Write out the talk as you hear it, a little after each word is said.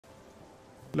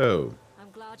Hello.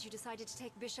 I'm glad you decided to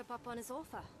take Bishop up on his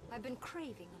offer. I've been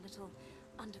craving a little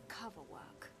undercover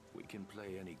work. We can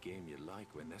play any game you like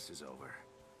when this is over.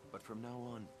 But from now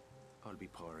on, I'll be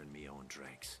pouring me own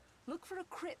drinks. Look for a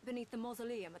crypt beneath the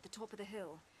mausoleum at the top of the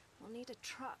hill. We'll need a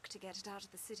truck to get it out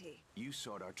of the city. You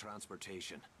sort our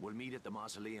transportation. We'll meet at the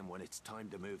mausoleum when it's time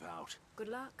to move out. Good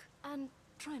luck, and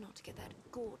try not to get that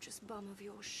gorgeous bum of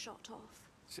yours shot off.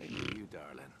 Same to you,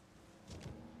 darling.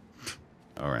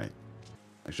 All right.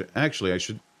 I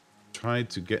should try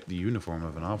to get the uniform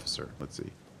of an officer. Let's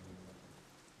see.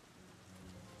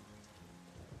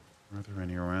 Are there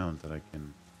any around that I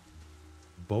can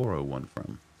borrow one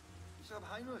from?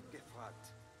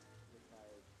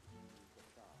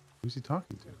 Who's he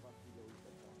talking to?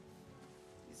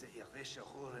 Diese irische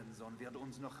Hurensohn wird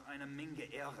uns noch eine Menge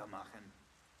Ärger machen.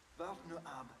 Wart nur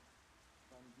ab.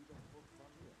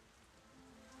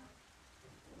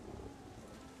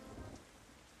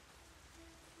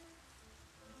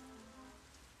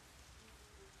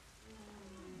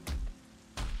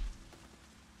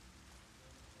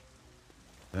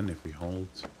 Then if we hold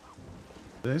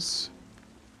this,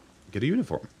 get a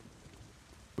uniform,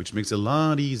 which makes it a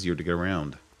lot easier to get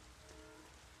around.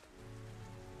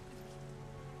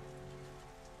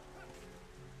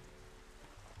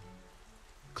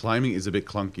 Climbing is a bit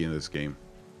clunky in this game,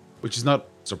 which is not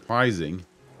surprising,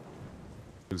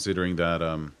 considering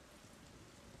that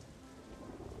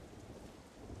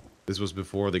this was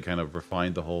before they kind of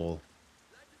refined the whole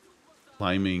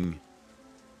climbing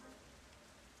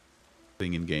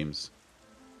thing in games.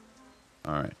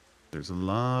 Alright, there's a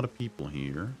lot of people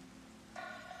here.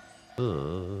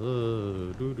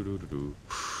 Oh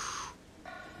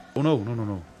no, no, no,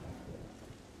 no.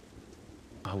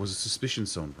 I was a suspicion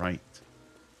zone, right.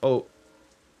 Oh.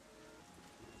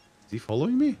 Is he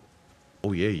following me?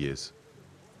 Oh yeah, he is.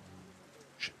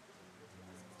 Shit.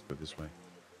 Let's go this way.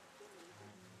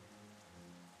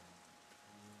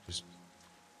 Just...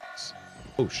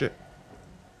 Oh shit.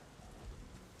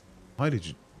 Why did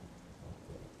you...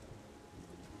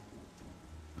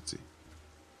 Let's see.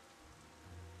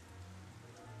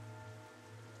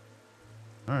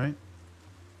 Alright.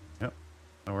 Yep.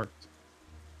 That worked.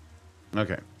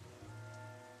 Okay.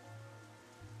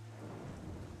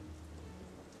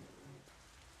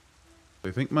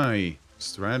 I think my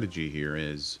strategy here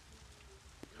is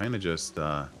kind of just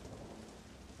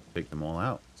take them all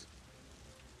out.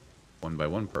 One by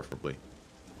one, preferably.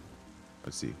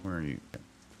 Let's see. Where are you? Okay.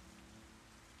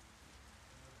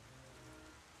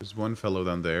 There's one fellow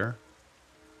down there.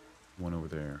 One over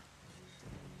there.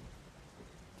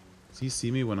 Does he see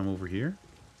me when I'm over here?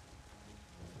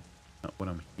 Not when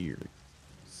I'm here.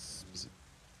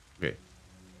 Okay.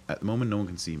 At the moment, no one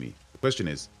can see me. The question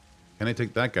is, can I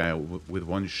take that guy with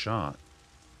one shot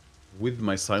with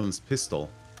my silenced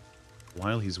pistol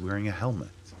while he's wearing a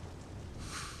helmet?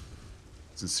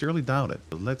 Sincerely doubt it,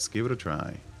 but let's give it a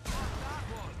try.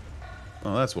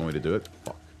 Oh, that's one way to do it.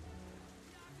 Fuck.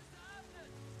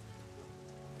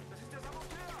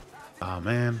 Oh,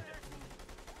 man.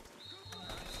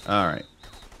 Alright.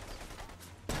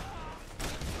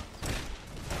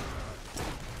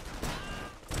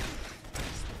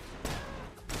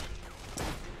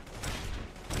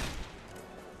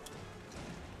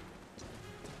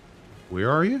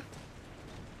 Where are you?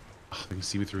 Oh, they can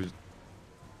see me through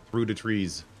the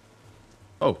trees.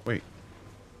 Oh, wait.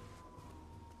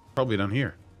 Probably down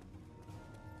here.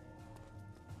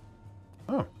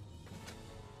 Oh.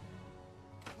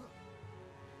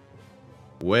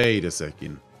 Wait a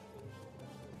second.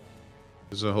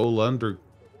 There's a whole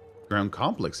underground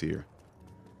complex here.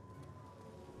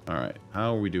 Alright,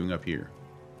 how are we doing up here?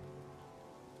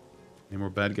 Any more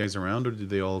bad guys around, or did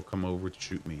they all come over to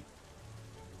shoot me?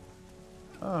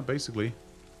 Basically.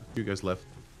 A few guys left.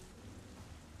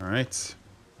 Alright.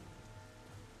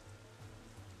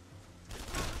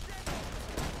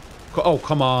 Oh,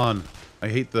 come on. I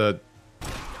hate the...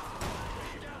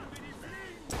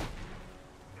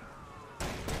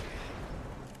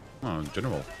 Oh,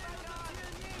 general.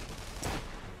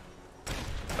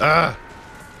 Ah!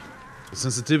 The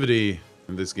sensitivity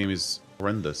in this game is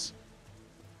horrendous.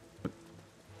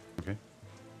 Okay.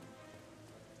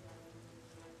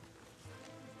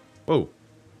 Whoa.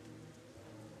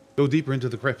 Go deeper into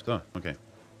the crypt. Oh, okay.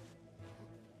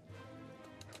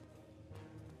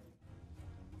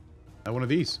 Have one of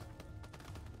these.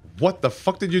 What the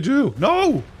fuck did you do?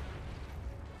 No!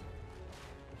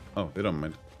 Oh, they don't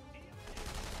mind.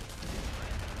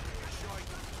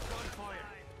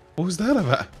 What was that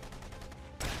about?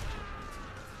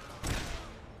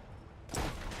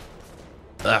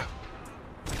 Ah.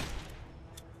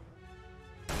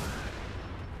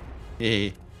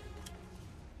 Hey.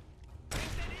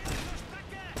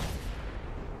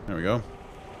 There we go.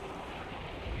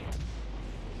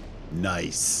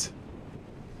 Nice.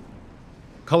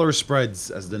 Color spreads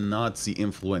as the Nazi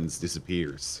influence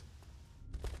disappears.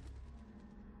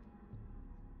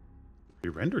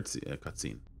 Re-rendered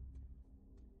cutscene.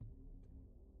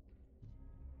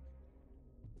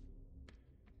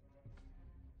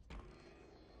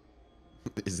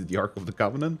 Is it the Ark of the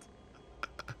Covenant?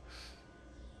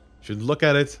 Should look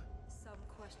at it. Some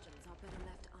questions are better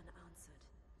left unanswered.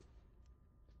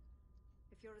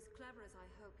 If you're as clever as I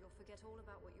hope, you'll forget all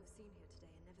about what you've seen here today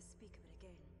and never speak of it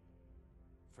again.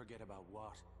 Forget about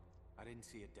what? I didn't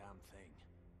see a damn thing.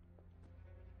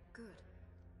 Good.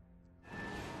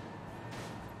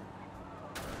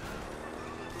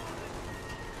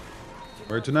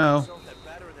 Where to now?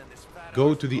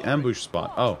 Go to the ambush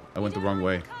spot. Oh, I went the wrong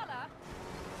way.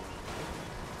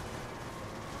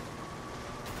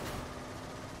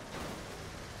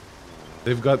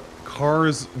 They've got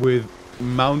cars with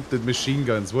mounted machine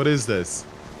guns. What is this?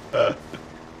 Oh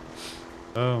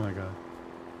my god.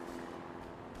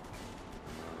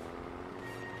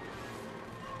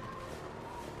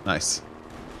 Nice.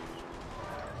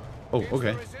 Oh,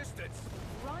 okay.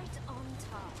 Right on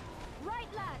top. Right,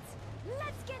 lads.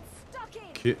 Let's get stuck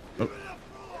in. Oh.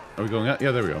 Are we going out? Yeah,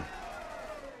 there we go.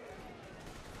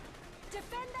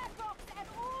 Defend that box at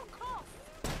all costs.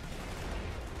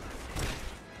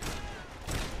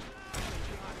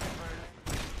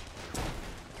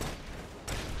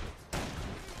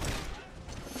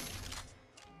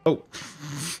 Oh.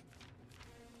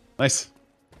 Nice.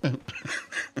 That's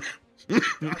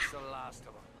the last of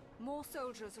them. More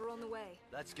soldiers are on the way.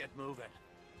 Let's get moving.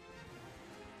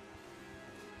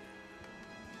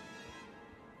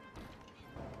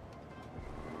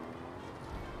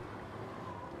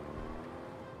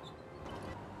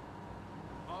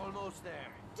 Almost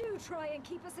there. Do try and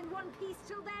keep us in one piece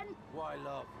till then. Why,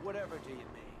 love? Whatever do you mean?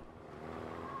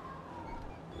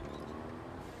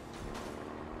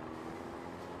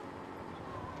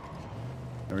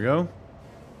 There we go.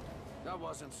 That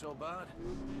wasn't so bad.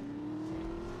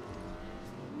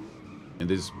 And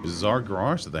this bizarre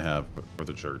garage that they have for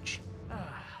the church.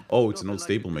 Oh, it's an old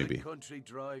stable, maybe. Country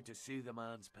drive to see the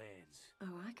man's pains.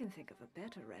 Oh, I can think of a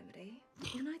better remedy.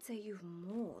 And I'd say you've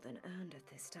more than earned it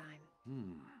this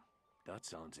time. That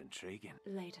sounds intriguing.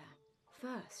 Later.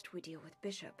 First, we deal with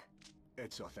Bishop.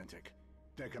 It's authentic.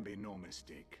 There can be no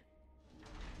mistake.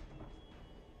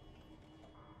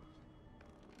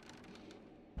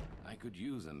 I could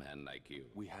use a man like you,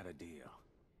 We had a deal.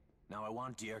 Now I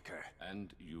want Dierker.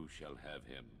 and you shall have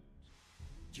him.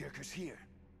 Dierker's here.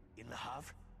 In Le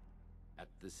Havre? At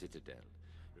the Citadel,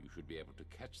 you should be able to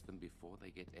catch them before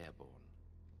they get airborne.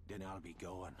 Then I'll be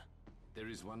going. There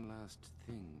is one last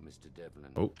thing, Mr.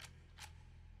 Devlin. Oh.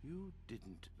 You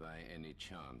didn't, by any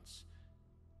chance,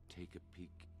 take a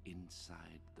peek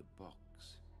inside the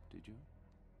box, did you?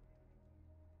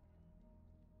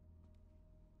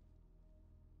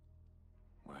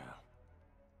 Well,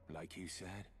 like you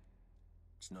said,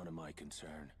 it's none of my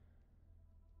concern.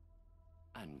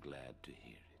 I'm glad to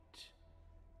hear it.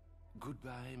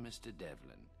 Goodbye, Mr.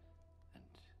 Devlin, and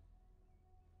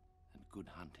good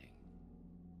hunting.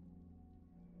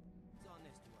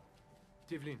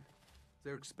 Devlin,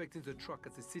 they're expecting the truck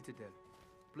at the Citadel.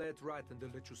 Play it right and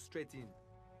they'll let you straight in.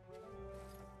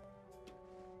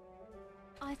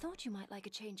 I thought you might like a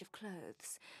change of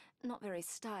clothes. Not very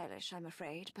stylish, I'm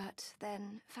afraid, but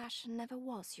then fashion never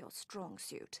was your strong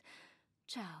suit.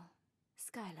 Ciao,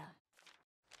 Skylar.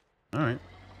 Alright.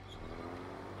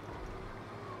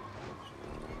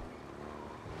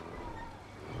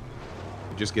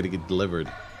 Just gotta get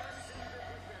delivered.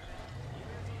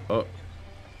 Oh.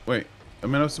 Wait.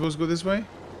 Am I not supposed to go this way?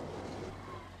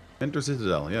 Enter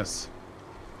Citadel, yes.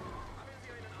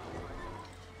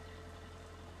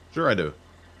 Sure I do.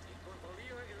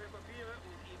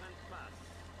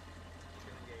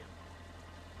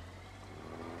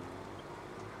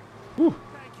 Whew.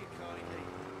 Thank you kindly.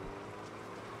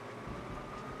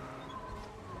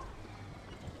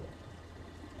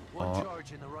 One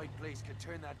charge in the right place could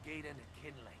turn that gate into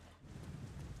kindling.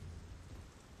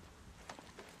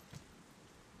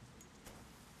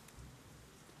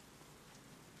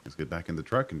 Let's get back in the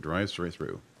truck and drive straight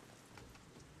through.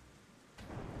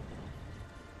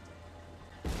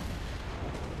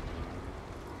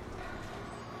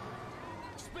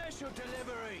 Special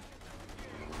delivery.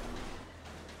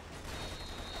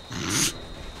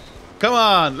 Come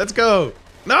on, let's go.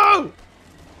 No!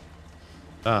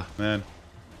 Ah, man.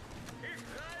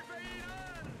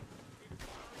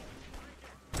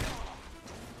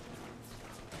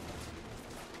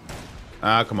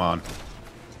 Ah, come on.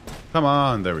 Come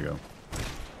on, there we go.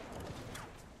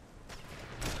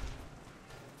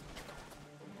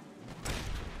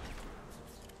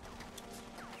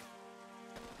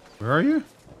 Where are you?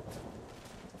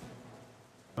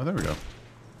 Oh, there we go.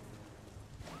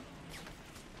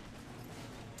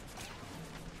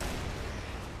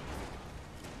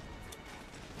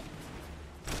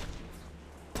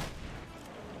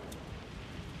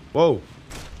 Whoa.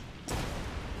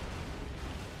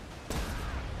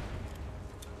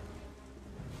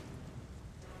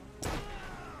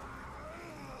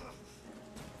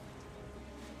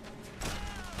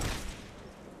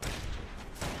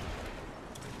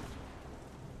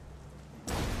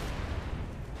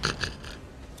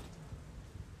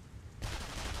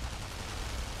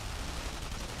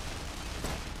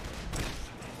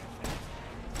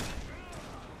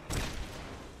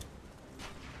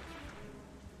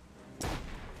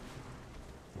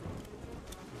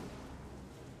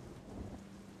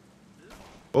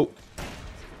 Oh.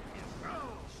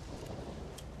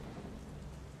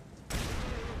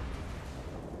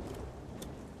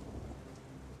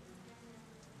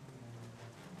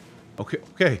 Okay,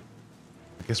 okay.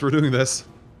 I guess we're doing this.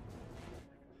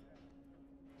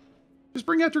 Just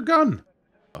bring out your gun.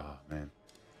 Oh, man.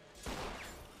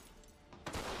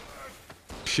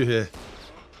 Shit.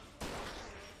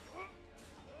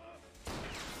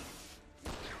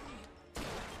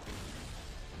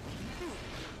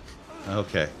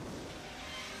 Okay.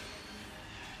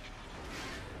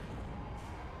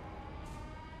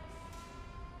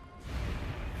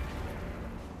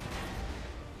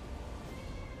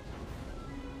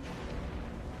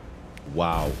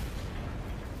 Wow.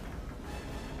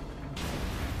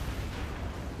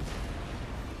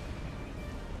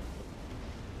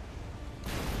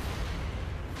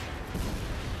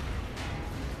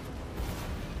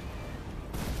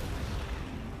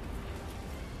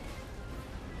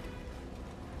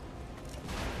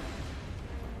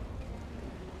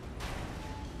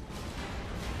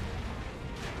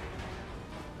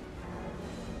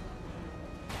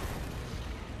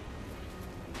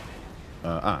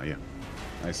 Yeah.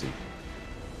 I see.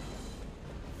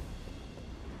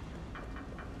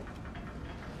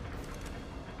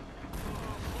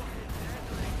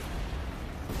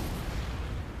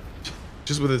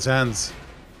 Just with his hands.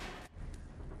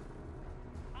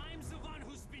 I'm the one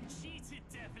who's been cheated,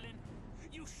 Devlin.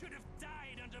 You should have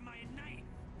died under my knife.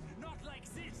 Not like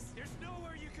this. There's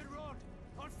nowhere you can run.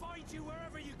 I'll find you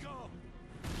wherever you go.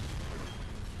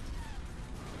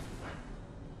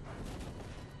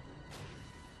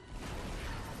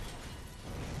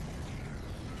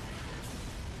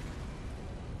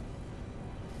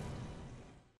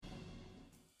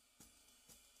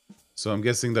 So I'm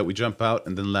guessing that we jump out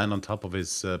and then land on top of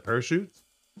his parachute?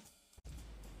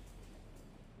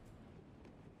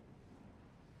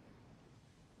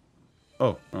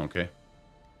 Oh, okay.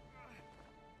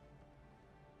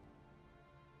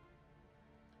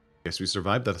 Guess we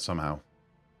survived that somehow.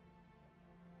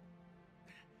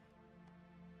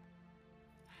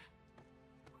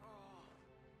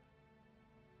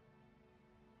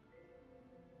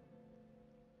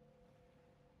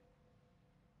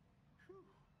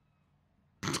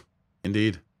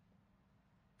 Indeed.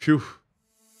 Phew.